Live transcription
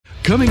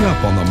Coming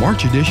up on the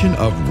March edition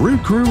of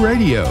Rood Crew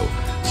Radio,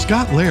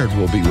 Scott Laird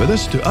will be with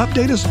us to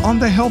update us on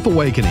the Health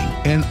Awakening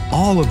and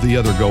all of the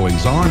other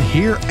goings-on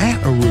here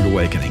at A Rood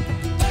Awakening.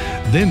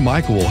 Then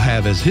Michael will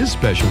have as his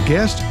special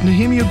guest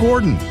Nehemiah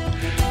Gordon.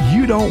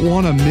 You don't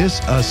want to miss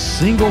a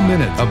single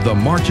minute of the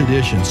March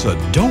edition, so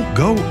don't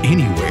go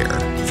anywhere.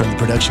 From the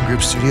Production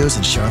Group Studios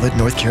in Charlotte,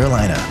 North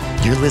Carolina,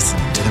 you're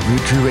listening to the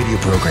Rood Crew Radio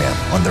program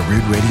on the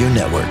Rood Radio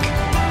Network.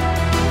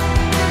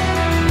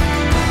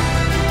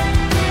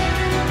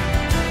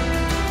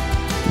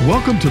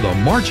 Welcome to the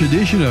March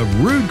edition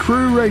of Rood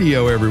Crew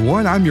Radio,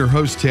 everyone. I'm your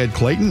host, Ted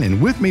Clayton,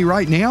 and with me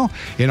right now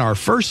in our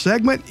first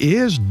segment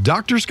is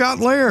Dr. Scott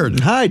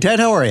Laird. Hi, Ted.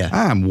 How are you?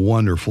 I'm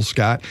wonderful,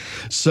 Scott.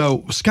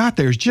 So, Scott,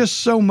 there's just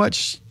so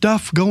much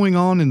stuff going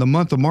on in the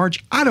month of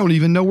March, I don't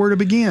even know where to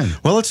begin.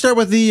 Well, let's start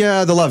with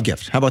the love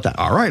gift. How about that?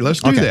 All right, let's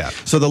do that.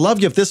 So the love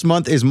gift this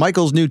month is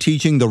Michael's new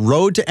teaching, The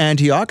Road to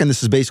Antioch, and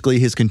this is basically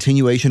his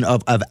continuation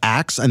of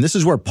Acts, and this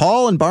is where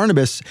Paul and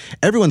Barnabas,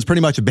 everyone's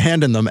pretty much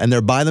abandoned them, and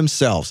they're by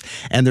themselves.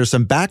 And there's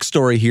some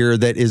backstory here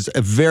that is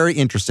very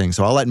interesting.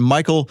 So I'll let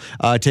Michael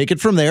take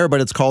it from there,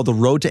 but it's called The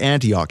Road to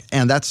Antioch,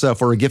 and that's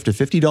for a gift of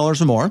 $50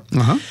 or more.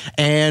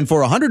 And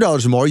for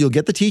 $100 or more, you'll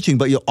get the teaching,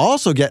 but you'll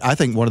also get, I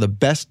think, one of the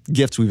best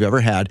gifts we've ever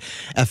had,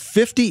 a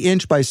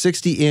 50-inch by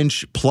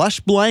 60-inch plush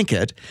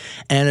blanket,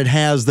 and it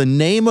has the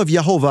name of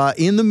Jehovah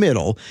in the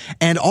middle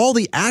and all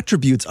the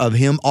attributes of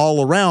him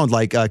all around,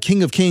 like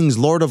King of Kings,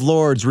 Lord of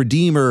Lords,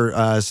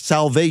 Redeemer,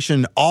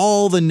 Salvation,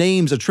 all the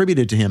names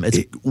attributed to him. It's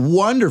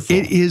wonderful.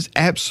 It is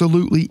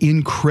absolutely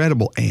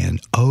incredible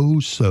and oh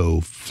so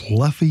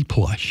fluffy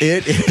plush.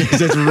 It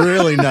is. It's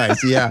really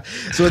nice, yeah.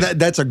 So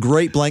that's a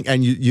great blanket,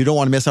 and you don't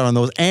want to miss out on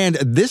those. And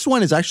this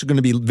one is actually going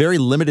to be very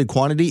limited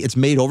quantity. It's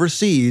made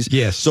overseas.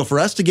 Yes. So for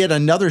us to get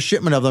another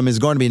shipment of them is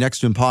going to be next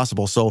to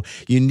impossible. So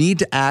you need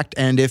to act,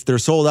 and if they're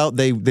sold out,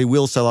 they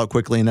will sell out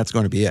quickly, and that's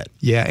going to be it.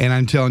 Yeah, and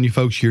I'm telling you,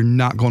 folks, you're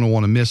not going to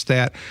want to miss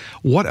that.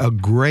 What a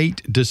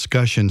great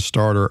discussion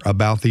starter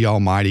about the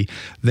Almighty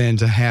than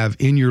to have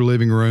in your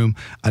living room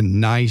a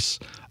nice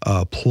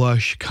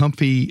plush,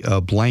 comfy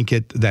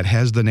blanket that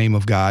has the name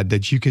of God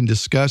that you can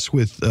discuss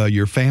with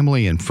your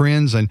family and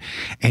friends, and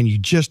you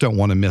just don't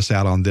want to miss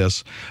out on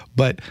this.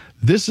 But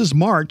this is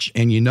March,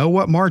 and you know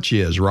what March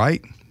is,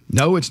 right?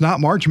 No, it's not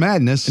March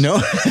Madness.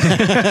 No.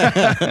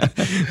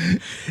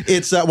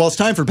 It's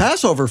time for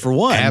Passover for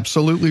one.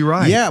 Absolutely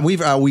right. Yeah,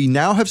 we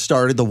now have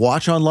started the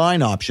Watch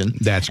Online option.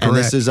 That's correct. And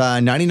this is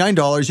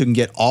 $99. You can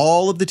get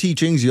all of the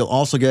teachings. You'll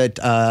also get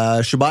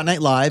Shabbat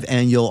Night Live,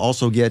 and you'll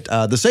also get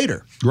the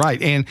Seder.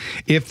 Right. And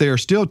if there are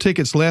still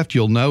tickets left,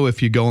 you'll know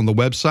if you go on the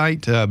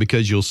website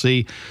because you'll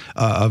see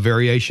a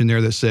variation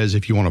there that says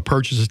if you want to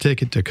purchase a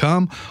ticket to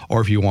come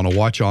or if you want to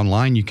watch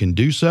online, you can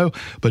do so.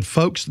 But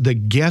folks, the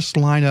guest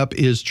lineup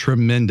is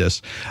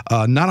tremendous.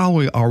 Not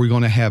only are we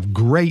going to have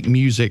great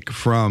music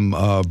from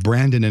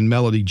Brandon and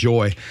Melody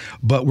Joy,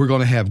 but we're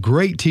going to have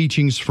great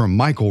teachings from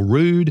Michael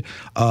Rood.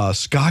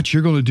 Scott,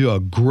 you're going to do a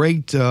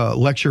great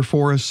lecture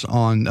for us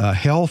on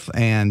health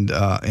and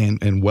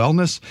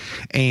wellness.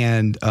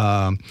 And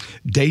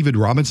David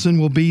Robinson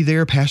will be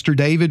there. Pastor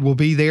David will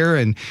be there,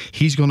 and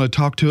he's going to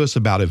talk to us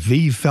about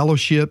Aviv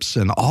Fellowships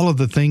and all of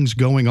the things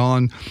going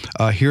on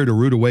here at A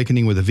Rood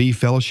Awakening with Aviv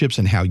Fellowships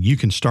and how you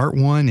can start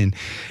one.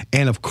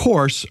 And of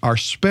course, our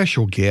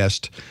special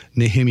guest,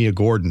 Nehemiah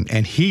Gordon,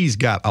 and he's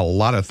got a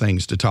lot of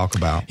things to talk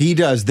about. He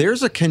does.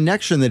 There's a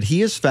connection that he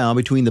has found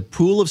between the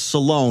pool of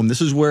Siloam.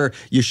 This is where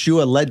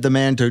Yeshua led the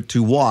man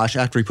to wash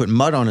after he put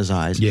mud on his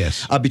eyes.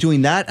 Yes.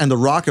 Between that and the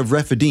rock of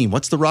Rephidim.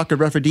 What's the rock of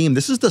Rephidim?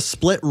 This is the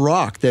split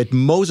rock that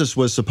Moses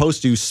was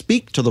supposed to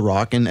speak to the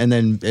rock, and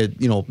then it,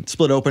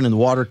 split open and the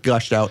water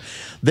gushed out.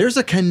 There's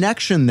a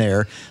connection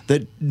there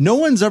that no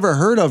one's ever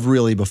heard of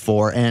really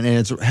before, and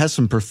it has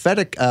some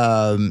prophetic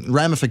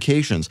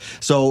ramifications.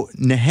 So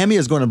Nehemiah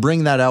is going to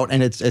bring that out,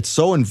 and it's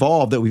so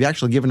involved that we've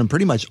actually given him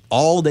pretty much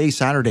all day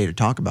Saturday to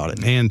talk about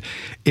it. And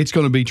it's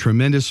going to be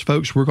tremendous,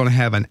 folks. We're going to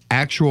have an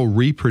actual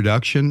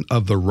reproduction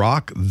of the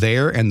rock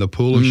there and the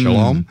pool of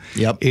Shalom.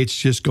 Yep. It's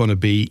just going to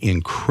be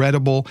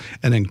incredible.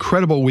 An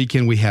incredible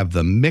weekend. We have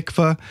the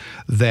mikvah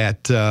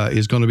that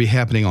is going to be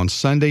happening on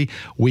Sunday.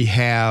 We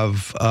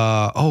have,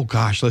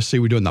 let's see,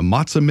 we're doing the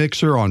matzah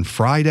mixer on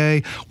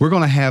Friday. We're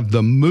going to have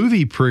the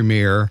movie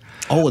premiere.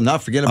 Oh, and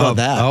not forget about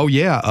that. Oh,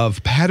 yeah,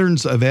 of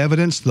Patterns of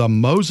Evidence, the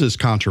Moses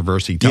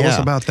controversy. Tell us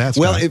about that,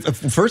 Scott. Well,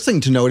 first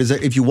thing to note is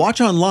that if you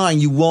watch online,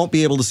 you won't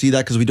be able to see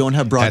that because we don't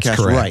have broadcast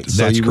rights.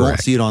 So you won't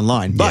see it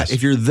online. But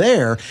if you're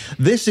there,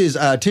 this is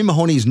Tim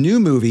Mahoney's new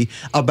movie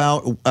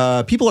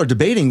about people are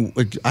debating,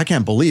 I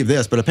can't believe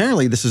this, but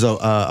apparently this is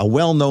a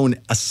well-known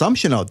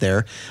assumption out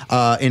there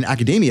in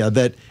academia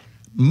that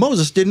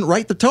Moses didn't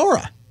write the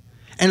Torah.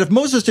 And if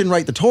Moses didn't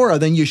write the Torah,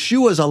 then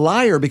Yeshua is a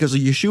liar because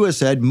Yeshua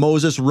said,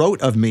 Moses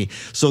wrote of me.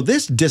 So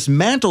this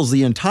dismantles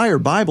the entire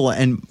Bible,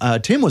 and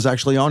Tim was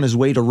actually on his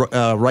way to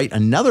write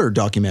another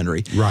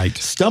documentary. Right.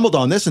 Stumbled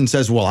on this and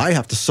says, well, I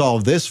have to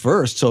solve this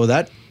first. So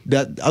that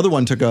other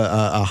one took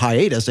a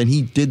hiatus, and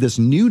he did this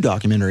new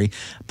documentary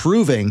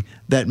proving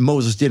that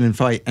Moses did in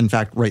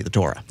fact write the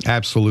Torah.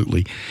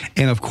 Absolutely.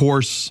 And of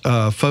course,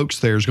 folks,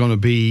 there's going to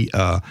be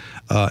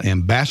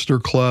Ambassador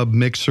Club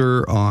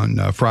Mixer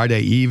on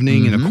Friday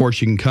evening. And of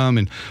course, you can come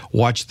and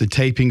watch the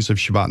tapings of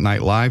Shabbat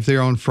Night Live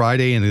there on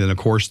Friday. And then, of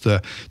course,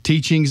 the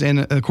teachings. And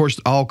of course,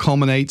 all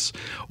culminates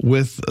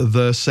with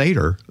the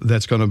Seder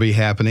that's going to be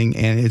happening.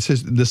 And it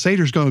says the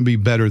Seder is going to be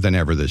better than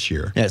ever this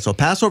year. Yeah, so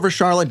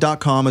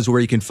PassoverCharlotte.com is where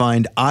you can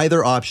find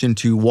either option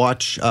to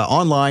watch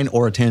online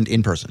or attend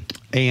in person.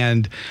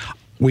 And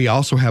we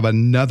also have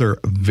another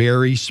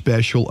very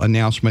special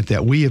announcement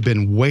that we have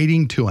been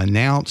waiting to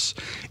announce.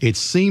 It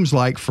seems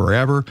like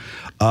forever.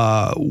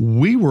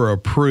 We were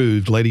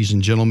approved, ladies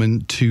and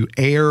gentlemen, to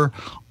air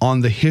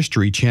on the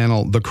History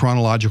Channel, the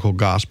Chronological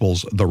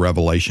Gospels, the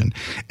Revelation.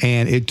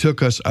 And it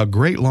took us a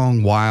great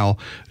long while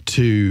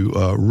to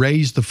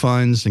raise the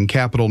funds and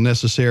capital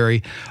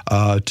necessary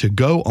to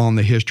go on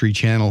the History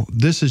Channel.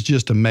 This is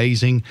just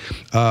amazing.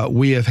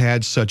 We have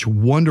had such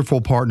wonderful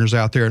partners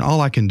out there, and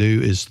all I can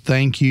do is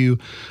thank you,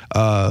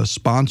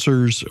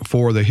 sponsors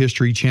for the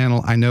History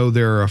Channel. I know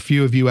there are a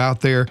few of you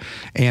out there,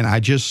 and I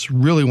just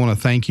really want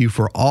to thank you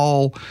for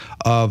all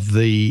of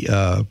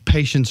the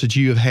patience that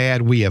you have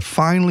had. We have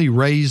finally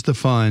raised the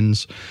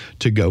funds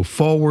to go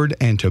forward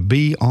and to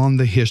be on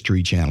the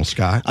History Channel,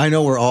 Scott. I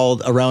know we're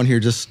all around here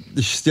just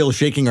still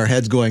shaking our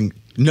heads going,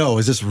 no,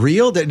 is this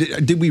real?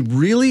 Did we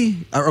really?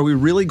 Are we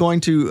really going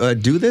to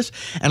do this?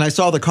 And I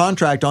saw the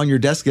contract on your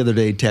desk the other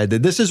day, Ted.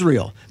 That this is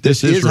real.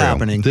 This is real.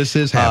 Happening. This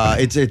is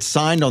happening. It's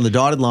signed on the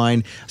dotted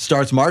line.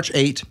 Starts March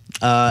 8th.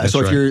 So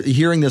if you're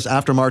hearing this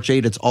after March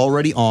 8th, it's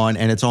already on,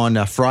 and it's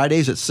on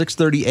Fridays at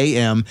 6:30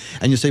 a.m.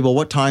 And you say, well,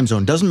 what time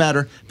zone? Doesn't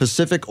matter,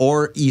 Pacific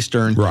or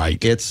Eastern. Right.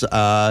 It's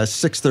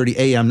 6:30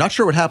 a.m. Not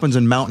sure what happens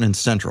in Mountain and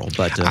Central,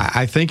 but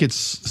I think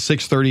it's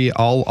 6:30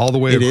 all the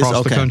way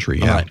across the country.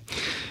 Yeah. All right.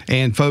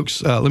 And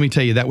folks, let me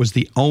tell you, that was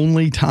the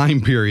only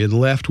time period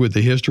left with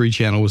the History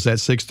Channel was that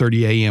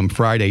 6:30 a.m.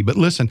 Friday. But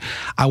listen,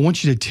 I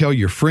want you to tell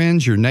your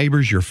friends, your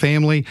neighbors, your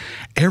family,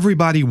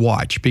 everybody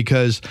watch,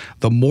 because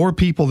the more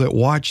people that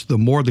watch, the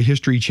more the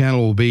History Channel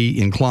will be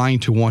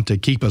inclined to want to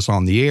keep us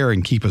on the air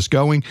and keep us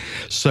going.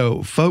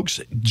 So, folks,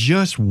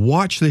 just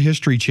watch the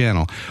History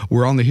Channel.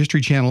 We're on the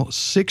History Channel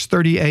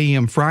 6:30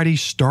 a.m. Friday,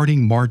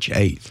 starting March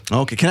 8th.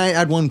 Okay. Can I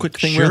add one quick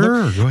thing?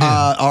 Sure. Go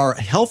ahead. Our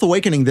Health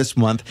Awakening this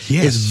month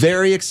is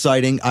very exciting.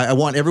 I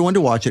want everyone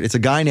to watch it. It's a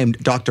guy named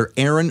Dr.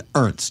 Aaron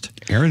Ernst.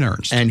 Aaron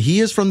Ernst. And he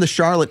is from the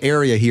Charlotte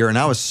area here, and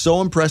I was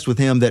so impressed with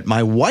him that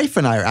my wife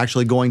and I are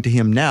actually going to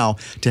him now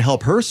to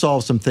help her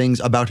solve some things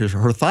about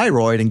her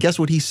thyroid. And guess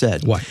what he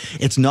said? What?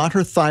 It's not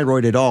her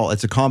thyroid at all.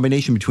 It's a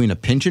combination between a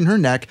pinch in her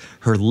neck,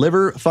 her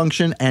liver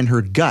function, and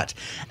her gut.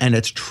 And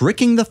it's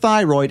tricking the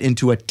thyroid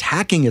into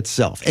attacking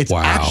itself. It's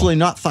actually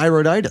not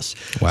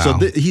thyroiditis. Wow.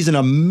 So he's an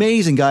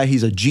amazing guy.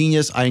 He's a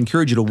genius. I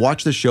encourage you to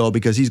watch the show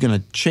because he's going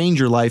to change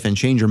your life and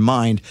change your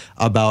mind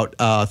about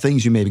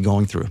things you may be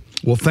going through.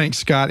 Well, thanks,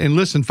 Scott. And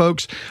listen,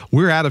 folks,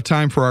 we're out of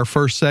time for our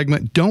first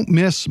segment. Don't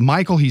miss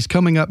Michael. He's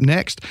coming up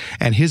next,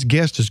 and his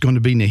guest is going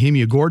to be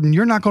Nehemiah Gordon.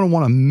 You're not going to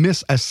want to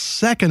miss a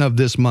second of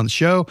this month's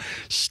show.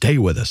 Stay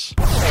with us.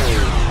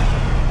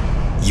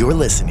 You're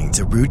listening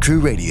to Rood Crew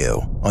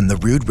Radio on the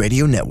Rood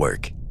Radio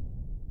Network.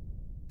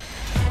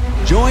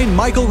 Join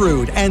Michael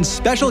Rood and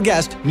special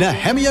guest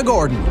Nehemiah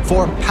Gordon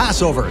for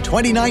Passover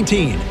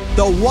 2019,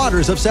 The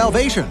Waters of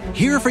Salvation.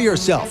 Hear for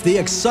yourself the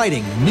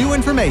exciting new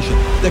information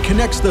that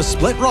connects the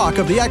split rock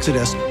of the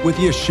Exodus with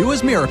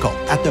Yeshua's miracle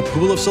at the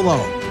Pool of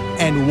Siloam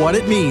and what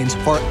it means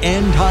for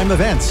end-time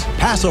events.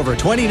 Passover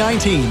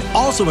 2019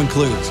 also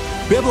includes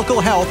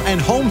biblical health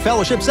and home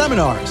fellowship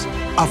seminars,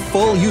 a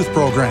full youth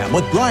program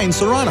with Brian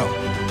Serrano,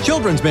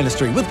 children's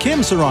ministry with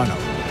Kim Serrano,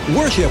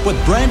 worship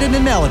with Brandon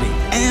and Melody,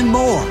 and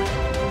more.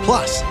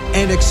 Plus,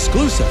 an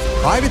exclusive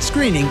private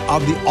screening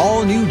of the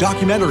all-new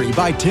documentary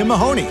by Tim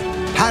Mahoney,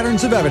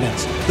 Patterns of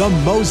Evidence, The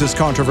Moses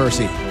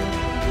Controversy.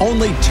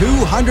 Only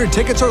 200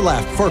 tickets are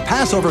left for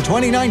Passover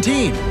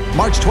 2019,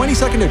 March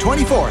 22nd to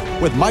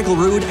 24th, with Michael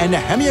Rood and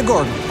Nehemiah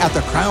Gordon at the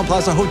Crown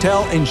Plaza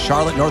Hotel in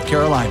Charlotte, North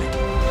Carolina.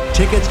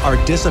 Tickets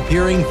are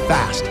disappearing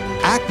fast.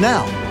 Act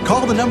now.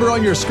 Call the number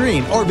on your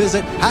screen or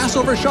visit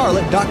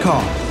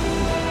PassoverCharlotte.com.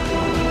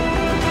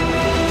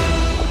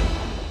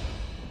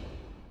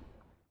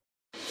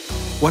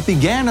 What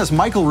began as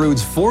Michael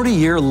Rood's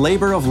 40-year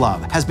labor of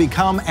love has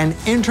become an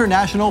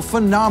international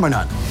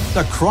phenomenon.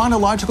 The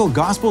Chronological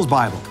Gospels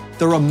Bible,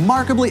 the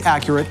remarkably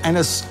accurate and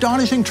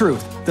astonishing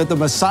truth that the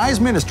Messiah's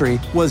ministry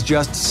was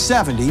just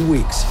 70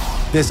 weeks.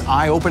 This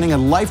eye-opening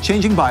and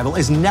life-changing Bible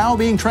is now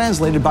being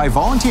translated by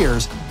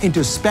volunteers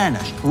into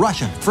Spanish,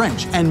 Russian,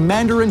 French, and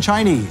Mandarin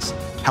Chinese.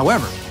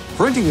 However,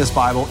 printing this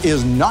Bible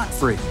is not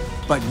free,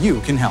 but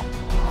you can help.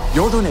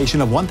 Your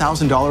donation of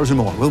 $1,000 or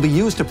more will be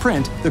used to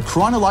print the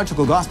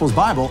Chronological Gospels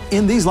Bible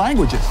in these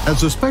languages.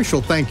 As a special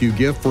thank you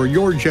gift for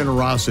your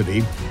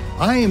generosity,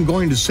 I am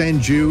going to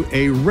send you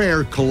a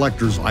rare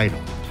collector's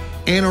item,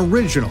 an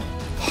original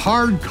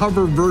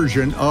hardcover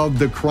version of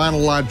the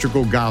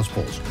Chronological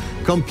Gospels,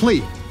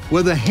 complete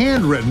with a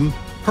handwritten,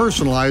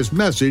 personalized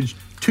message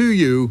to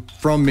you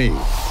from me.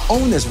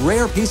 Own this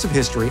rare piece of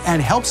history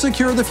and help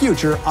secure the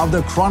future of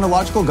the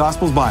Chronological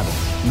Gospels Bible.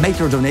 Make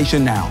your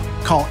donation now.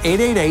 Call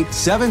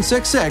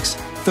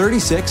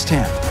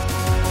 888-766-3610.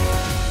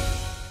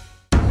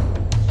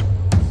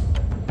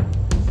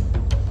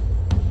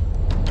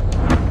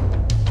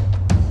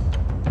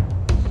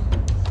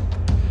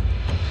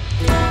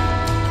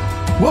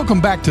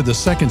 Welcome back to the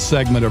second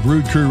segment of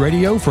Rood Crew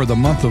Radio for the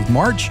month of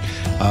March.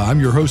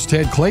 I'm your host,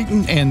 Ted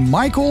Clayton. And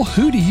Michael,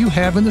 who do you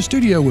have in the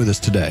studio with us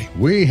today?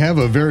 We have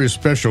a very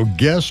special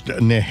guest.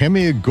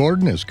 Nehemiah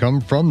Gordon has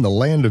come from the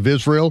land of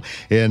Israel.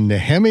 And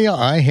Nehemiah,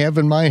 I have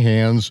in my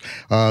hands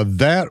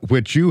that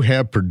which you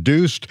have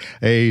produced,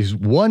 a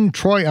 1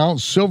 troy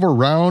ounce silver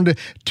round.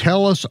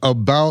 Tell us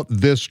about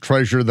this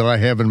treasure that I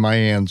have in my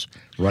hands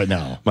right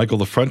now. Michael,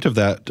 the front of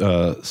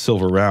that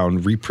silver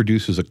round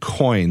reproduces a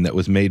coin that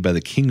was made by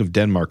the King of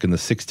Denmark in the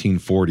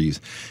 1640s.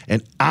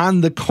 And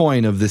on the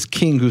coin of this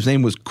king, whose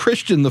name was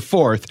Christian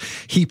IV,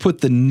 he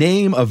put the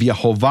name of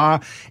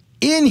Yehovah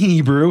in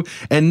Hebrew,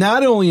 and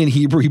not only in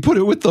Hebrew, he put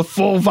it with the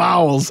full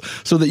vowels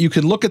so that you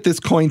can look at this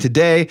coin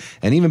today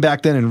and even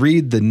back then and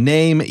read the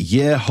name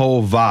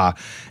Yehovah.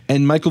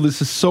 And Michael,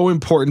 this is so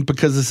important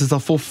because this is a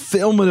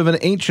fulfillment of an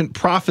ancient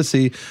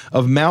prophecy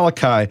of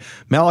Malachi.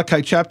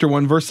 Malachi chapter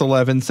 1, verse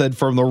 11 said,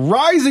 "From the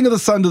rising of the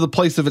sun to the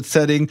place of its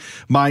setting,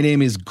 my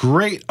name is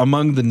great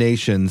among the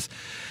nations."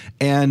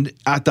 And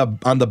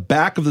on the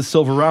back of the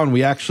silver round,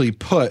 we actually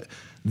put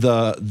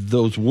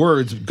those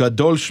words,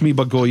 Gadol Shmi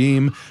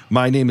Bagoyim,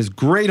 my name is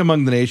great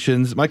among the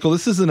nations. Michael,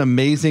 this is an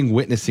amazing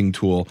witnessing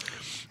tool.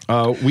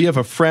 We have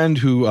a friend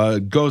who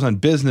goes on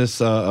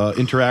business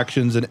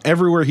interactions, and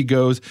everywhere he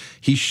goes,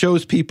 he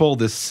shows people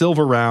this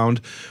silver round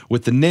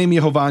with the name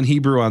Yehovah in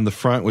Hebrew on the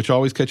front, which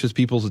always catches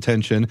people's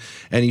attention,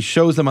 and he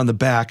shows them on the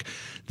back.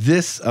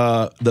 This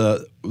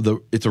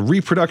it's a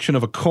reproduction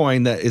of a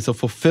coin that is a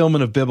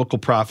fulfillment of biblical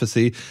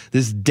prophecy.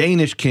 This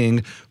Danish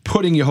king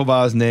putting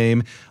Yehovah's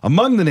name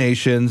among the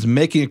nations,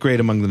 making it great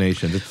among the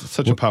nations. It's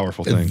such a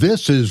powerful thing.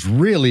 This is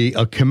really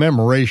a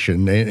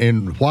commemoration,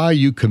 and why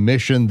you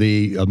commissioned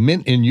the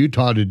Mint in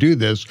Utah to do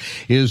this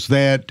is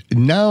that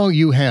now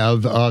you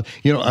have,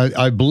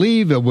 I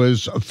believe it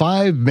was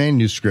 5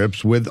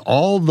 manuscripts with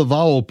all the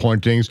vowel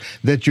pointings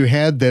that you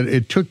had that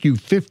it took you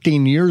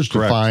 15 years to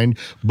find,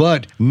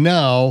 but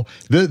now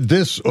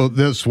this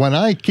when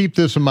I keep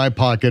this in my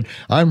pocket,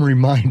 I'm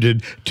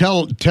reminded.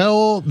 Tell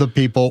the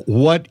people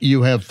what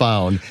you have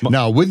found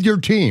now with your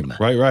team.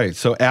 Right.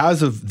 So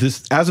as of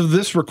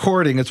this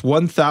recording, it's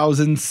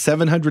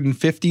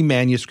 1,750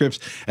 manuscripts,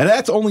 and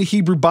that's only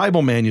Hebrew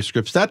Bible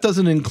manuscripts. That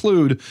doesn't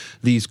include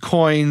these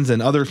coins and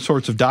other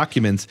sorts of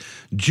documents.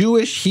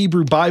 Jewish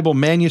Hebrew Bible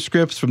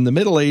manuscripts from the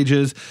Middle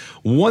Ages,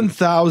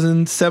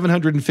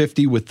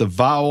 1,750 with the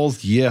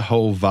vowels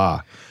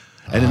Yehovah.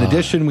 And in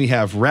addition, we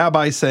have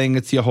rabbis saying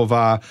it's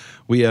Yehovah.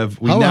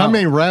 How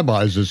many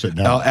rabbis is it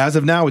now? As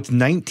of now, it's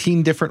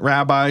 19 different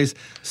rabbis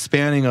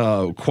spanning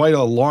quite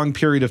a long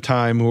period of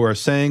time who are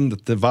saying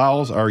that the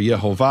vowels are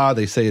Yehovah.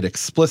 They say it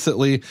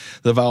explicitly.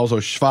 The vowels are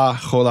Shva,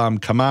 Cholam,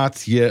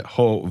 Kamatz,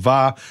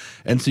 Yehovah.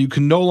 And so you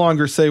can no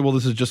longer say, well,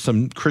 this is just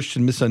some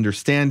Christian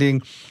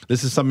misunderstanding.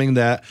 This is something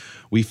that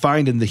we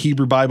find in the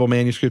Hebrew Bible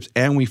manuscripts,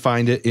 and we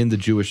find it in the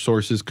Jewish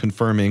sources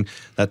confirming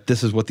that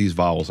this is what these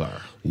vowels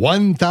are.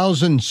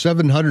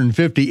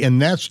 1,750,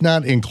 and that's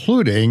not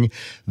including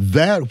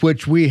that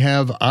which we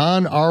have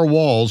on our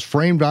walls,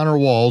 framed on our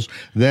walls,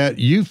 that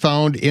you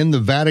found in the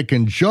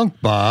Vatican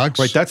junk box.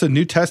 Right, that's a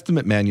New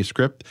Testament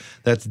manuscript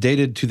that's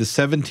dated to the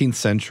 17th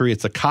century.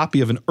 It's a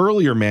copy of an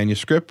earlier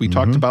manuscript. We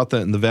talked about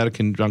that in the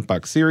Vatican junk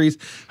box series,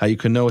 how you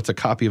can know it's a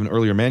copy of an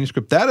earlier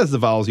manuscript. That is the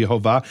vowels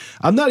Yehovah.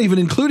 I'm not even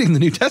including the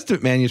New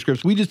Testament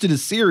manuscripts. We just did a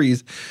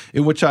series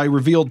in which I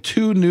revealed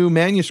 2 new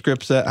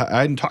manuscripts that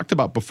I hadn't talked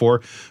about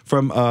before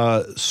from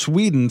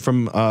Sweden,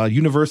 from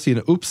University in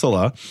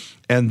Uppsala.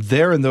 And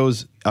they're in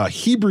those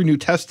Hebrew New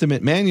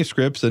Testament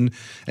manuscripts. And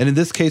in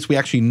this case, we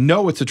actually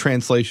know it's a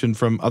translation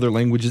from other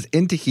languages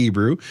into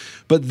Hebrew.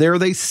 But there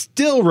they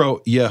still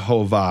wrote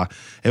Yehovah.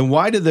 And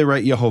why did they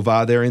write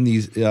Yehovah? They're in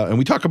these, and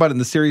we talk about it in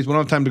the series. We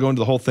don't have time to go into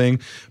the whole thing.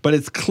 But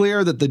it's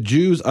clear that the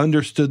Jews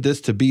understood this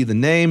to be the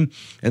name.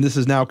 And this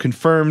is now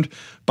confirmed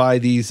by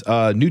these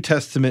New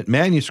Testament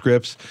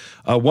manuscripts,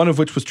 one of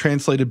which was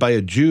translated by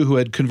a Jew who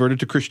had converted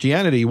to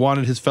Christianity. He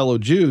wanted his fellow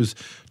Jews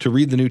to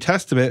read the New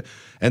Testament.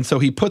 And so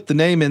he put the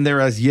name in there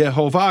as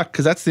Yehovah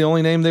because that's the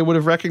only name they would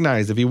have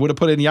recognized. If he would have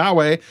put in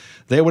Yahweh,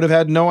 they would have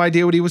had no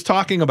idea what he was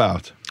talking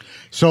about.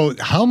 So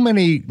how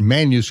many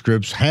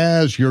manuscripts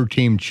has your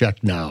team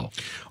checked now?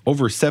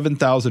 Over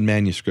 7,000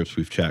 manuscripts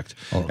we've checked.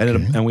 Okay.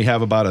 And we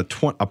have about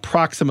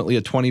approximately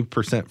a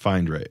 20%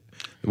 find rate.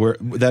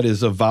 That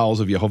is of vowels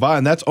of Yehovah,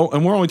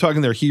 and we're only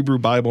talking their Hebrew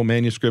Bible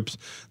manuscripts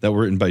that were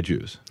written by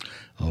Jews.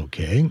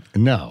 Okay.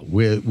 Now,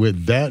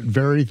 with that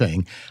very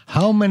thing,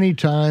 how many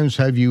times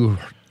have you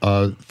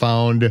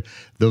found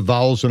the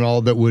vowels and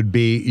all that would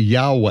be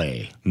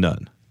Yahweh?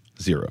 None.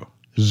 0.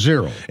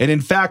 Zero. And in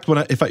fact,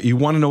 if you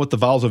want to know what the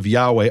vowels of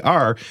Yahweh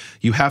are,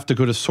 you have to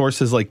go to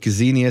sources like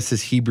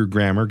Gesenius's Hebrew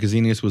Grammar.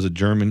 Gesenius was a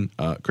German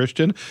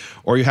Christian.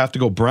 Or you have to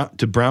go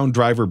to Brown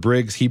Driver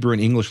Briggs' Hebrew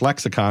and English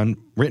Lexicon,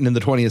 written in the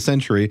 20th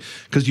century,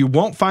 because you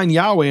won't find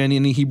Yahweh in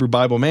any Hebrew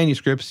Bible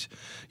manuscripts.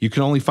 You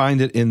can only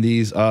find it in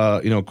these,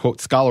 quote,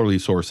 scholarly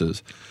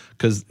sources,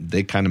 because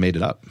they kind of made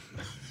it up.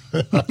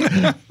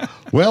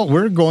 Well,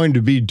 we're going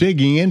to be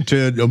digging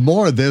into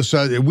more of this.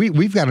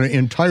 We've got an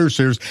entire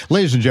series.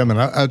 Ladies and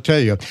gentlemen, I'll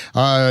tell you,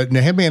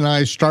 Nehemiah and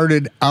I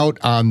started out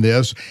on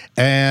this,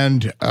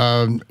 and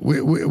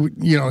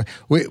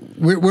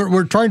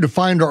we're trying to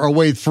find our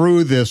way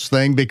through this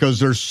thing because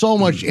there's so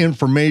much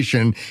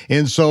information.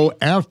 And so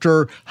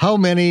after how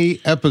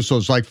many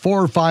episodes, like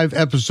 4 or 5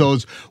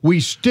 episodes,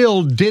 we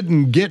still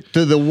didn't get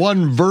to the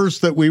one verse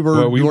that we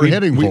were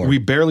heading for. We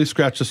barely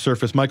scratched the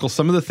surface. Michael,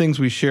 some of the things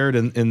we shared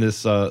in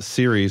this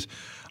series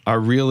are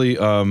really,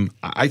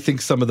 I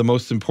think, some of the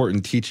most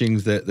important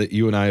teachings that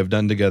you and I have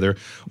done together.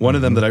 One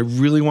of them that I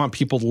really want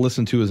people to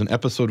listen to is in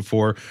episode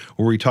 4,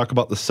 where we talk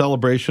about the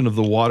celebration of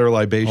the water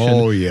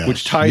libation,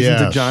 which ties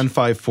into John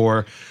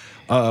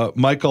 5:4.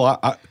 Michael,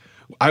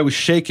 I was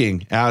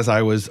shaking as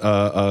I was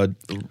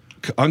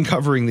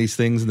uncovering these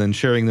things and then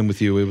sharing them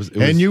with you.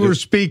 You were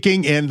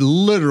speaking, and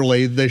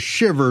literally the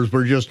shivers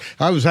were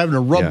I was having to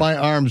rub my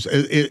arms.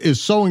 It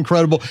is so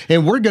incredible.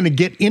 And we're going to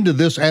get into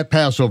this at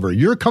Passover.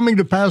 You're coming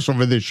to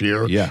Passover this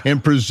year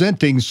and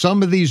presenting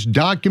some of these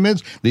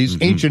documents, these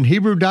ancient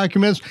Hebrew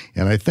documents,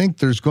 and I think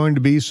there's going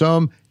to be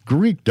some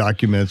Greek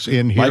documents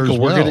in here Michael, as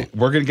well.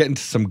 We're going to get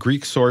into some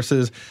Greek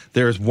sources.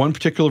 There's one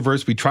particular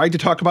verse we tried to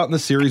talk about in the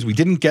series. We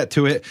didn't get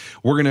to it.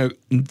 We're going to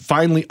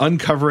finally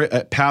uncover it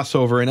at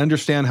Passover and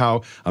understand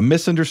how a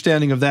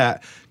misunderstanding of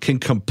that can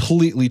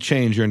completely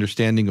change your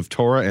understanding of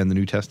Torah and the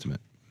New Testament.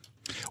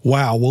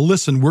 Wow. Well,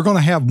 listen, we're going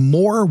to have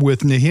more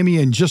with Nehemiah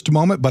in just a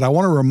moment, but I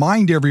want to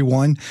remind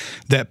everyone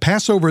that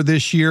Passover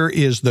this year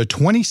is the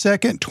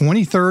 22nd,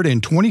 23rd,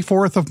 and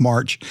 24th of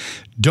March.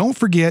 Don't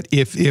forget,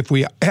 if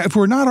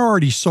we're not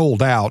already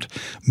sold out,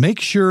 make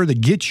sure to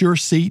get your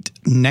seat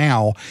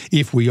now.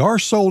 If we are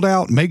sold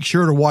out, make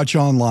sure to watch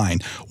online.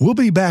 We'll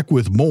be back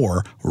with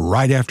more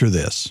right after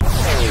this.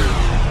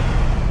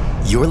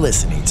 You're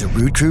listening to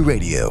Rood Crew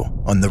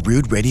Radio on the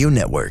Rood Radio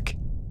Network.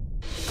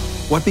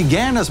 What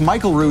began as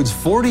Michael Rood's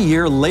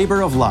 40-year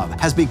labor of love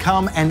has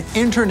become an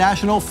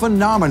international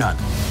phenomenon.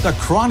 The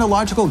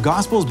Chronological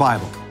Gospels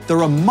Bible, the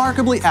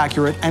remarkably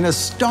accurate and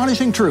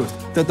astonishing truth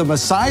that the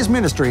Messiah's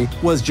ministry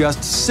was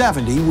just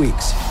 70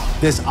 weeks.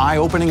 This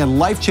eye-opening and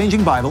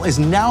life-changing Bible is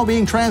now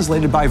being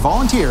translated by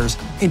volunteers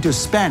into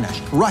Spanish,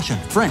 Russian,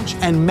 French,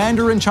 and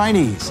Mandarin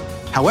Chinese.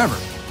 However,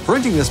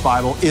 printing this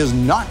Bible is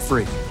not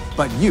free,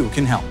 but you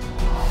can help.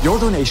 Your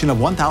donation of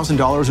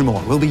 $1,000 or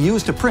more will be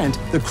used to print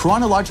the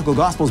Chronological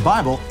Gospels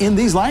Bible in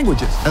these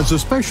languages. As a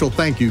special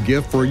thank you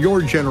gift for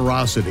your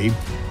generosity,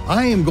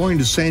 I am going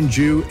to send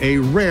you a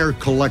rare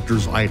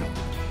collector's item,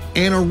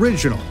 an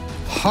original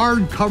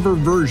hardcover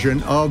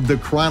version of the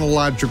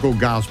Chronological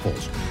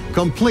Gospels,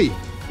 complete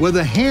with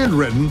a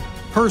handwritten,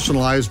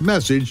 personalized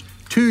message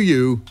to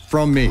you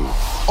from me.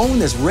 Own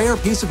this rare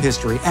piece of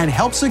history and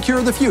help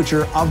secure the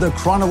future of the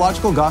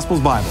Chronological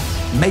Gospels Bible.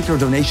 Make your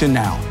donation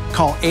now.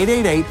 Call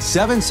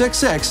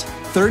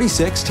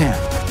 888-766-3610.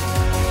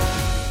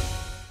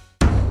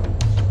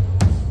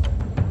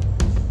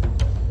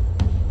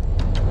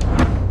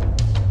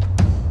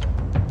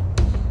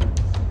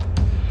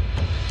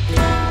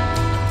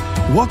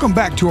 Welcome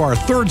back to our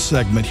third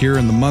segment here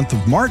in the month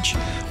of March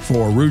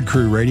for Rood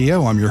Crew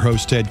Radio. I'm your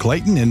host, Ted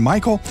Clayton. And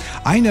Michael,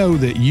 I know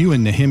that you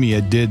and Nehemiah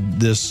did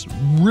this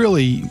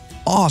really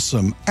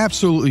awesome,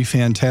 absolutely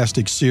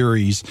fantastic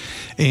series.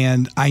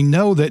 And I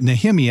know that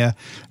Nehemiah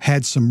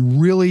had some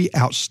really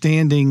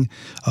outstanding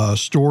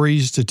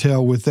stories to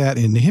tell with that.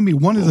 And Nehemiah,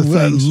 one of the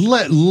things...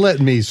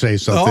 Let me say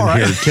something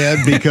here,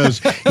 Ted,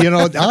 because,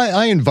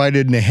 I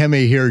invited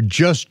Nehemiah here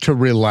just to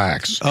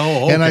relax.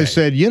 Oh, okay. And I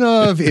said,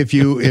 if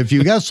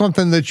you got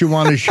something that you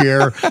want to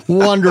share,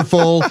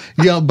 wonderful.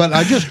 But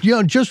I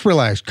just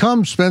relax.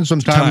 Come spend some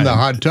time in the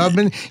hot tub.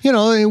 And,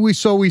 we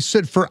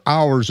sit for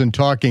hours and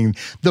talking.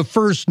 The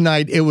first night,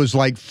 it was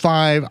like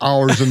 5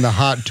 hours in the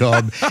hot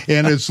tub,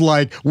 and it's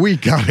like, we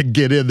got to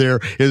get in there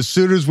as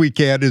soon as we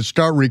can and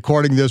start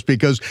recording this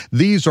because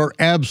these are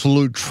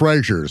absolute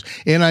treasures.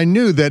 And I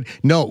knew that,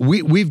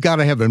 we've got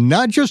to have them,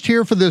 not just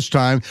here for this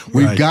time,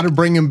 we've got to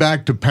bring him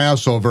back to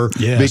Passover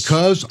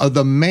because of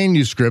the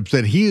manuscripts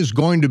that he is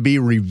going to be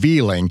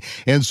revealing.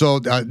 And so,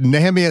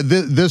 Nehemiah,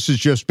 this has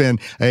just been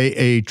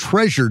a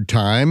treasured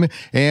time,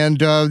 and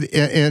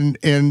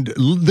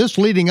this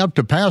leading up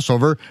to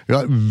Passover,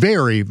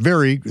 very,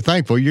 very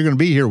thankful you're going to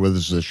be here with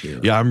us this year.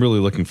 Yeah, I'm really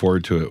looking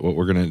forward to it. What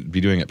we're going to be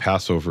doing at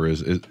Passover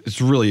is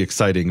it's really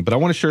exciting. But I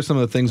want to share some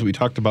of the things that we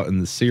talked about in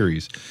this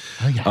series.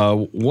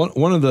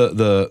 One of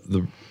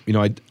the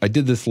I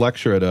did this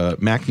lecture at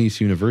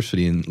McNeese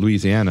University in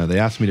Louisiana. They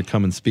asked me to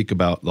come and speak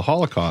about the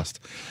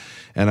Holocaust.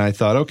 And I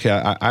thought, okay,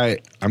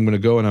 I'm going to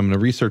go and I'm going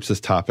to research this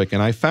topic.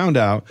 And I found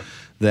out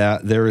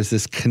that there is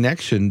this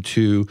connection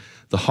to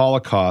the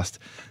Holocaust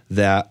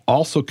that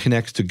also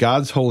connects to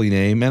God's holy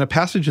name and a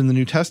passage in the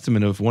New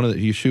Testament of one of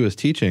Yeshua's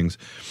teachings.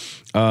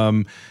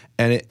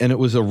 And it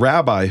was a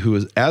rabbi who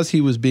was, as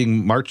he was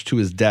being marched to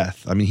his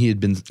death, I mean, he had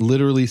been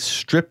literally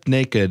stripped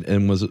naked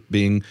and was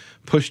being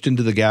pushed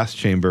into the gas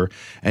chamber,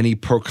 and he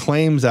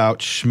proclaims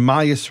out Shema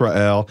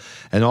Yisrael,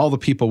 and all the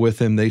people with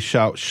him, they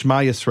shout Shema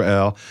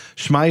Yisrael.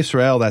 Shema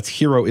Yisrael, that's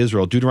Hero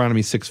Israel.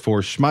 Deuteronomy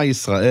 6:4, Shema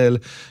Yisrael,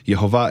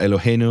 Yehovah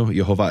Eloheinu,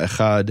 Yehovah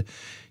Echad.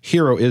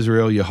 Hero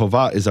Israel,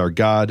 Yehovah is our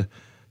God.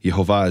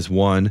 Yehovah is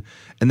one.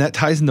 And that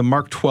ties into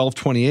Mark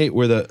 12:28,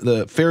 where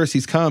the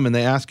Pharisees come and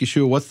they ask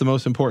Yeshua, what's the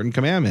most important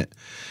commandment?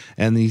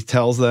 And he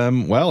tells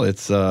them, well,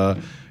 it's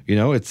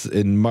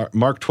in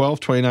Mark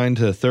 12:29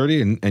 to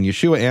 30. And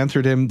Yeshua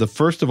answered him, the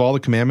first of all the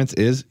commandments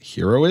is,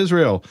 Hear, O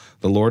Israel,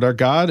 the Lord our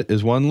God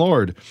is one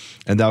Lord.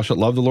 And thou shalt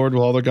love the Lord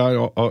with all thy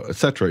God,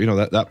 etc. You know,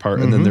 that part.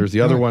 And then there's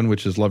the other one,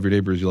 which is love your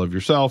neighbor as you love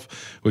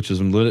yourself, which is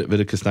in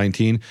Leviticus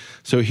 19.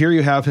 So here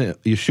you have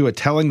Yeshua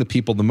telling the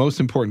people the most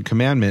important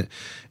commandment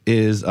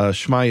is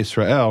Shema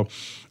Yisrael.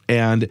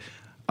 And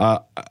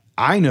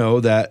I know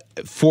that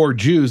for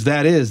Jews,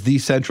 that is the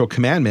central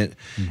commandment.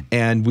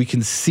 And we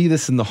can see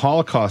this in the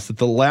Holocaust, that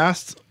the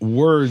last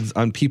words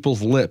on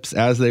people's lips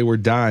as they were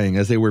dying,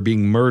 as they were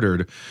being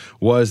murdered,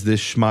 was this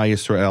Shema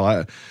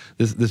Yisrael.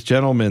 This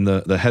gentleman,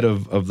 the head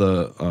of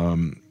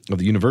the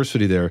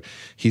university there,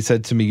 he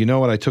said to me, you know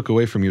what I took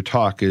away from your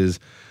talk is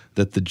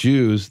that the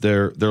Jews,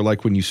 they're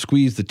like when you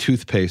squeeze the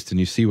toothpaste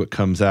and you see what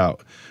comes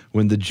out.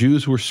 When the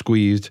Jews were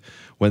squeezed,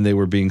 when they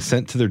were being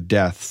sent to their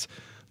deaths,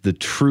 the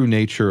true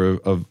nature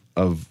of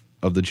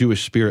the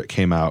Jewish spirit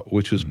came out,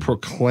 which was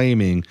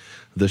proclaiming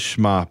the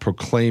Shema,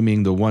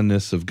 proclaiming the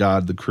oneness of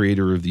God, the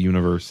creator of the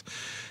universe.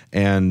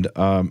 And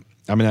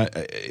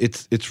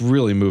it's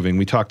really moving.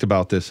 We talked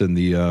about this in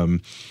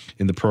the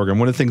program.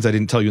 One of the things I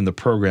didn't tell you in the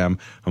program,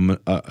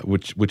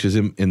 which is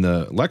in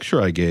the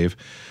lecture I gave,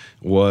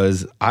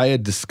 was I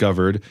had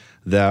discovered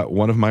that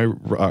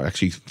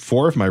actually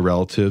 4 of my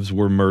relatives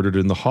were murdered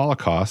in the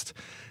Holocaust.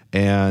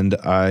 And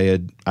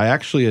I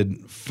actually had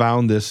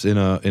found this in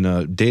a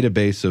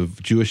database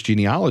of Jewish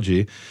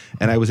genealogy,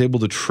 and I was able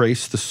to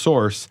trace the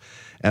source,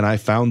 and I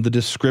found the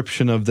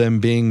description of them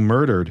being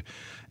murdered.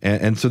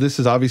 And so this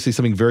is obviously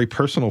something very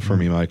personal for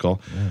me, Michael,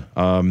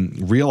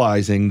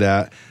 realizing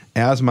that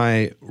as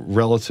my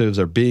relatives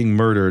are being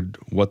murdered,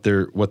 what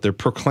they're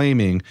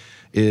proclaiming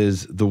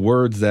is the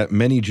words that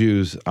many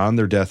Jews on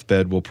their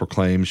deathbed will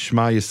proclaim,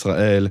 Shema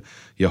Yisrael,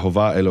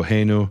 Yehovah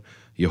Eloheinu,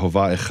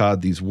 Yehovah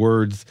Echad, these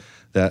words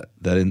that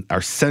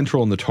are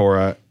central in the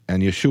Torah,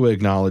 and Yeshua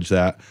acknowledged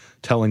that,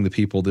 telling the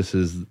people this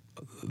is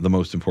the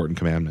most important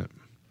commandment.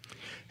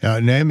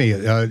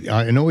 Nehemiah,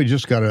 I know we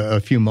just got a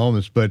few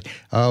moments, but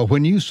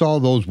when you saw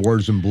those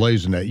words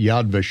emblazoned at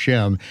Yad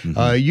Vashem,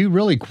 you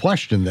really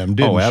questioned them,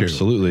 didn't you? Oh,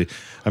 absolutely.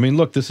 I mean,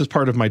 look, this is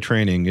part of my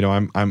training. You know,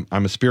 I'm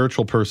a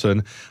spiritual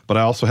person, but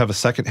I also have a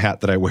second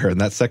hat that I wear,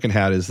 and that second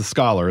hat is the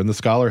scholar, and the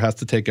scholar has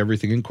to take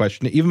everything in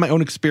question. Even my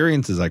own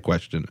experiences, I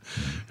question.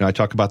 You know, I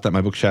talk about that in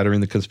my book,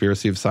 Shattering the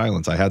Conspiracy of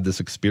Silence. I had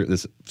this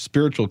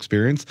spiritual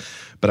experience,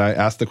 but I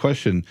asked the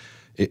question,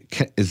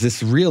 is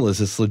this real? Is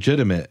this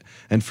legitimate?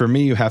 And for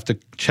me, you have to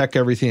check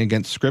everything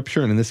against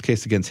Scripture, and in this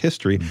case, against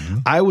history.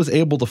 I was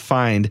able to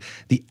find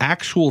the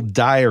actual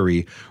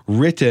diary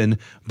written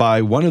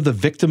by one of the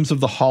victims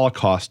of the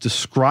Holocaust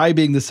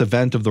describing this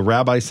event of the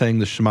rabbi saying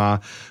the Shema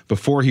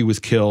before he was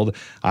killed.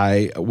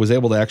 I was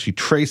able to actually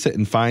trace it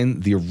and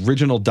find the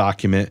original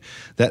document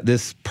that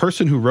this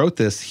person who wrote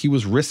this, he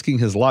was risking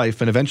his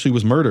life and eventually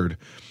was murdered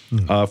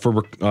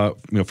for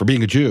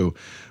being a Jew.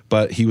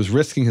 But he was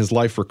risking his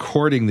life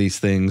recording these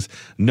things,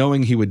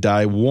 knowing he would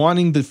die,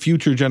 wanting the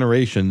future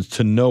generations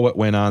to know what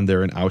went on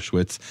there in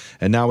Auschwitz.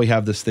 And now we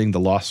have this thing, the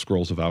Lost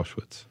Scrolls of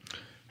Auschwitz.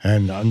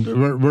 And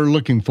we're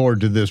looking forward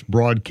to this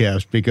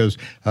broadcast because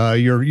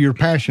your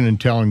passion in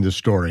telling the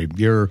story,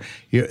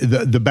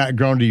 the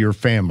background of your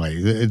family,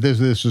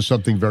 this is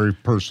something very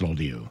personal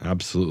to you.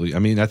 Absolutely. I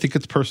mean, I think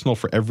it's personal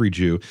for every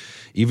Jew,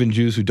 even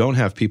Jews who don't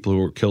have people who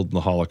were killed in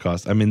the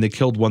Holocaust. I mean, they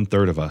killed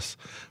 1/3 of us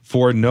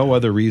for no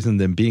other reason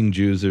than being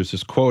Jews. There's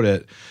this quote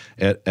at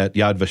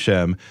Yad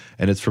Vashem,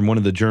 and it's from one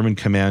of the German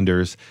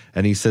commanders,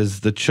 and he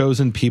says, the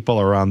chosen people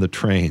are on the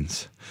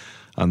trains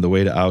on the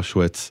way to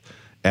Auschwitz.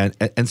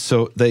 And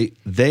so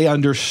they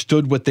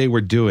understood what they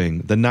were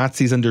doing. The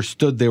Nazis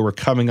understood they were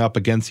coming up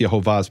against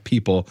Yehovah's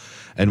people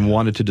and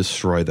wanted to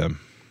destroy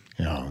them.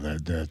 Yeah,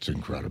 that's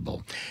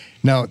incredible.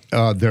 Now,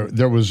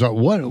 there was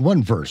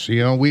one verse, you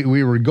know,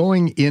 we were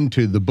going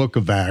into the book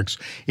of Acts,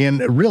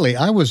 and really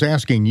I was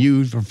asking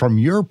you from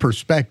your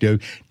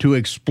perspective to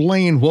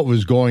explain what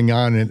was going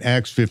on in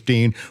Acts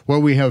 15, where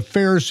we have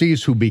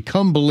Pharisees who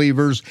become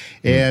believers,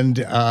 and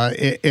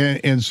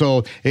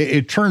so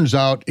it turns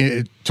out,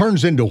 it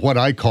turns into what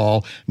I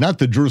call not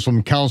the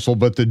Jerusalem Council,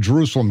 but the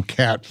Jerusalem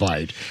cat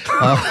fight.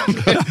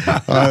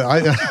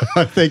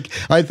 I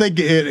think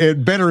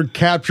it better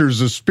captures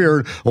the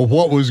spirit of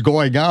what was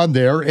going on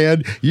there.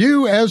 And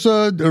you, as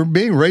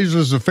being raised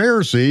as a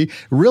Pharisee,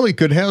 really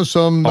could have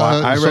some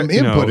input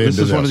into this.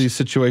 This is one of these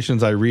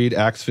situations I read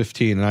Acts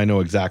 15, and I know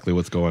exactly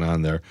what's going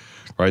on there.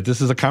 right?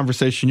 This is a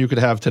conversation you could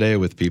have today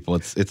with people.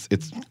 It's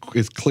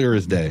clear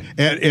as day.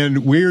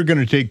 And we're going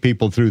to take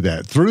people through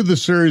that. Through the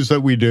series that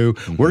we do,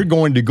 we're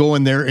going to go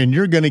in there and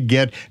you're going to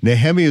get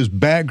Nehemiah's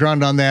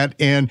background on that.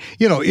 And,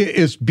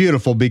 it's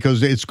beautiful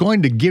because it's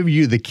going to give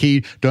you the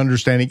key to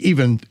understanding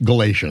even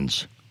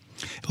Galatians.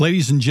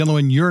 Ladies and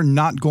gentlemen, you're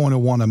not going to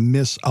want to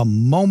miss a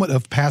moment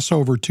of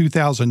Passover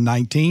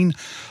 2019,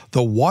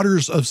 the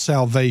Waters of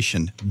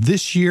Salvation,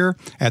 this year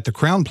at the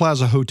Crowne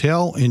Plaza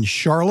Hotel in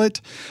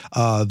Charlotte,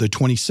 the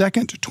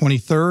 22nd,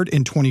 23rd,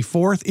 and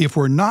 24th. If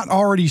we're not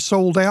already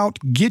sold out,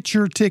 get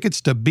your tickets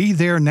to be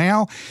there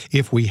now.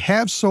 If we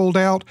have sold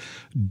out,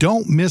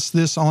 don't miss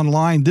this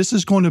online. This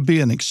is going to be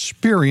an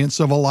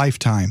experience of a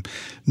lifetime.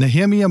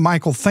 Nehemiah,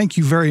 Michael, thank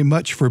you very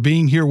much for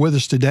being here with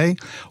us today.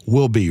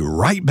 We'll be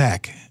right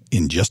back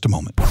in just a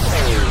moment.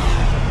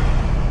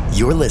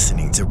 You're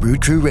listening to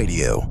Rood Crew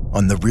Radio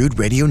on the Rood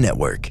Radio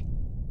Network.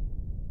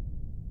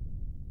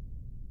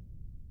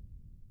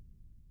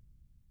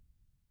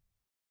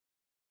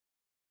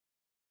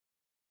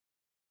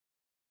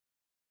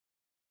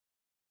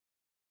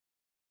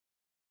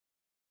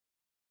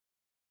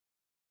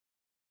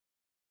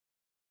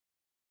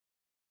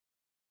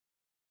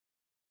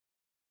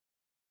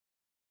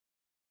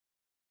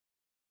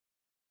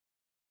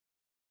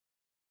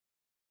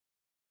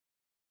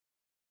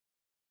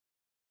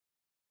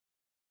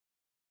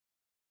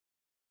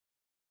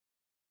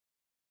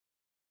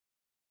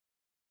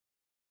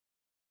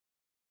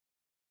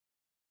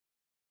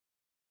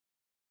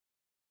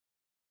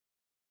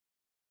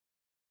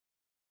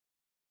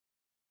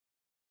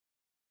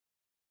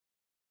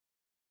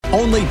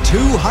 Only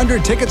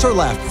 200 tickets are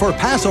left for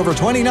Passover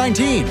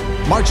 2019,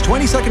 March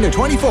 22nd to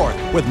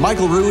 24th, with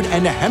Michael Rood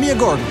and Nehemiah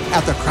Gordon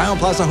at the Crowne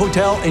Plaza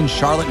Hotel in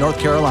Charlotte, North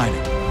Carolina.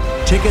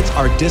 Tickets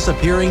are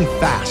disappearing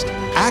fast.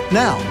 Act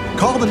now.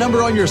 Call the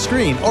number on your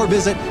screen or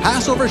visit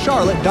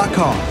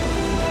PassoverCharlotte.com.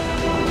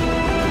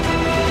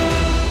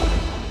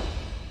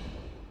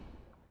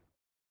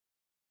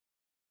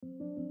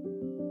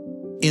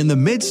 In the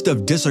midst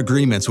of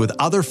disagreements with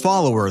other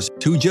followers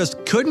who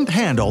just couldn't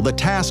handle the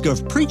task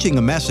of preaching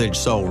a message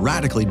so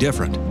radically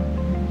different,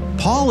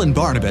 Paul and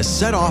Barnabas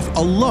set off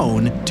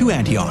alone to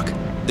Antioch.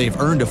 They've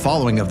earned a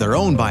following of their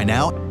own by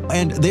now,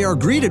 and they are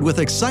greeted with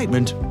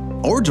excitement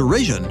or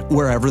derision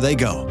wherever they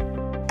go.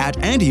 At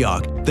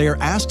Antioch, they are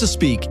asked to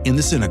speak in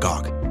the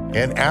synagogue.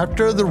 And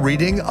after the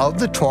reading of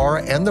the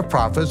Torah and the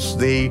prophets,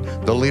 the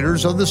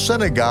leaders of the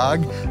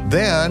synagogue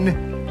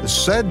then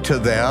said to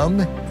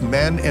them,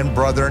 "Men and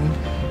brethren,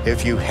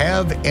 if you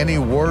have any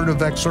word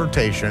of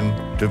exhortation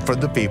for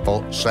the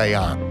people, say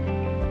on."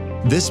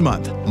 This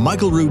month,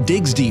 Michael Rood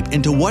digs deep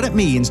into what it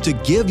means to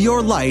give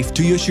your life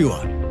to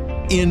Yeshua.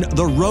 In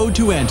The Road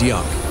to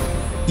Antioch,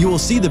 you will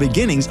see the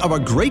beginnings of a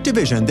great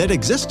division that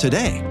exists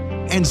today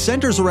and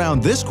centers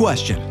around this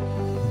question: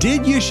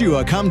 did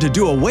Yeshua come to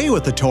do away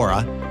with the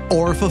Torah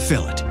or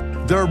fulfill it?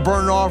 Their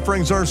burnt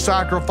offerings or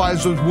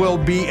sacrifices will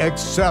be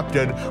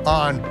accepted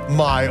on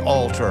my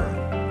altar.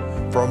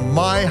 For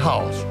my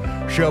house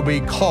shall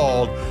be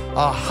called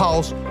a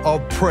house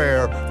of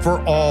prayer for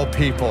all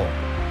people.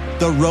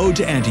 The Road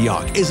to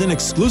Antioch is an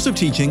exclusive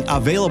teaching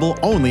available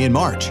only in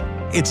March.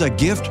 It's a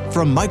gift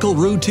from Michael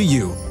Rood to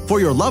you for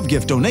your love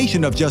gift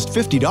donation of just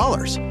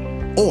 $50.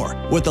 Or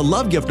with a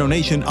love gift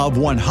donation of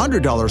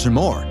 $100 or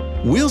more,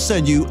 we'll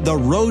send you The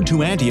Road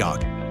to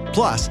Antioch,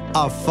 plus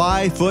a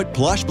 5-foot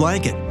plush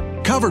blanket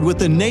covered with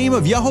the name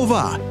of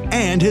Yehovah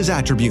and his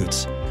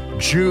attributes.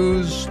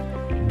 Jews,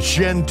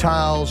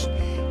 Gentiles,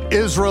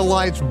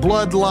 Israelites,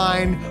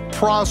 bloodline,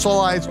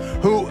 proselytes,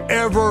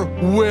 whoever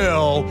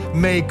will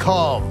may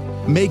come.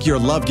 Make your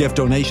love gift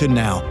donation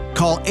now.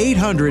 Call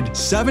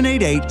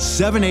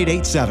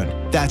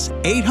 800-788-7887. That's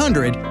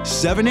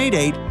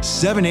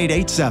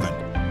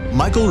 800-788-7887.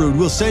 Michael Rood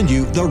will send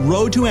you the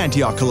Road to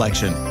Antioch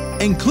collection,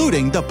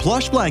 including the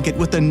plush blanket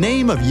with the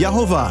name of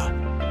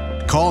Yehovah.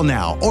 Call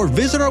now or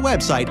visit our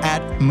website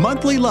at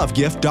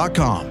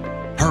monthlylovegift.com.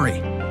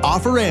 Hurry,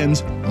 offer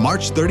ends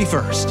March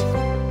 31st.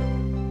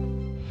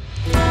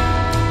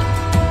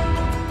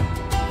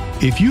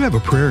 If you have a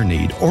prayer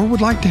need or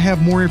would like to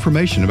have more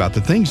information about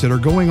the things that are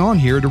going on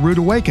here at A Rood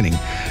Awakening,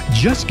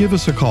 just give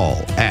us a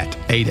call at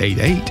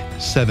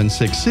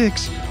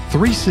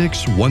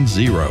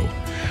 888-766-3610.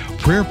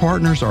 Prayer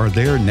partners are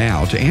there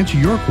now to answer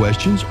your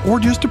questions or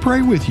just to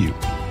pray with you.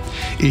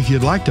 If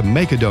you'd like to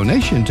make a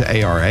donation to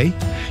ARA,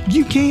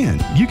 you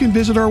can. You can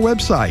visit our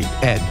website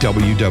at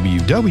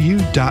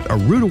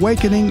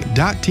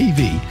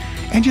www.aroodawakening.tv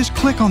and just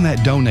click on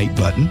that donate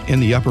button in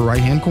the upper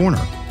right-hand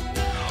corner.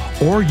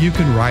 Or you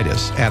can write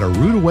us at A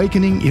Rood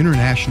Awakening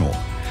International,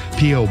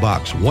 P.O.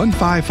 Box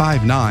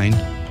 1559,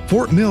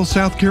 Fort Mill,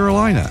 South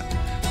Carolina,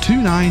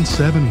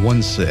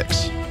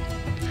 29716.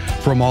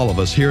 From all of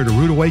us here at A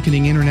Rood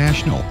Awakening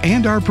International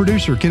and our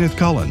producer, Kenneth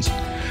Collins,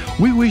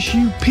 we wish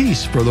you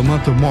peace for the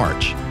month of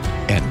March,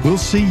 and we'll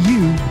see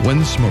you when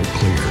the smoke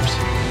clears.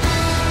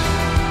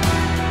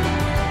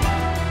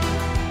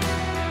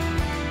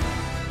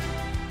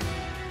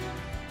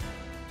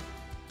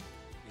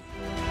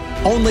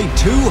 Only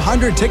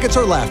 200 tickets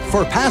are left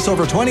for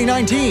Passover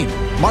 2019,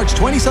 March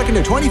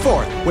 22nd to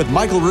 24th, with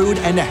Michael Rood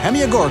and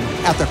Nehemiah Gordon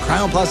at the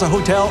Crown Plaza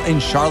Hotel in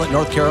Charlotte,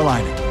 North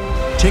Carolina.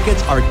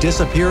 Tickets are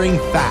disappearing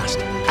fast.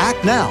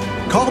 Act now.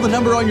 Call the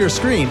number on your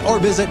screen or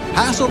visit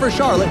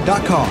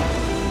PassoverCharlotte.com.